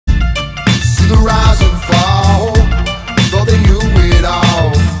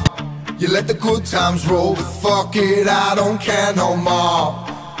the good times roll, but fuck it, I don't care no more.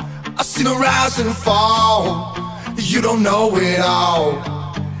 I see the rise and fall, you don't know it all.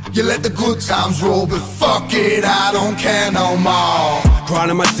 You let the good times roll, but fuck it, I don't care no more.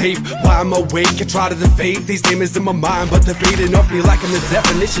 Grinding my teeth while I'm awake, I try to defeat these demons in my mind, but they're beating off me like I'm the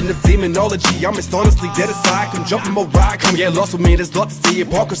definition of demonology. I'm honestly dead aside, come jump in my ride, come get lost with me, there's lot to see.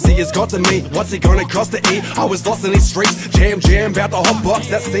 Hypocrisy has got to me, what's it gonna cost to eat? I was lost in these streets, jam, about the hot box,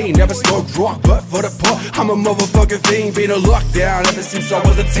 that scene. Never smoked rock, but for the pot, I'm a motherfucking fiend. Been a lockdown ever since I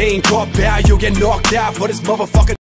was a teen. Caught out, you'll get knocked out for this motherfucker.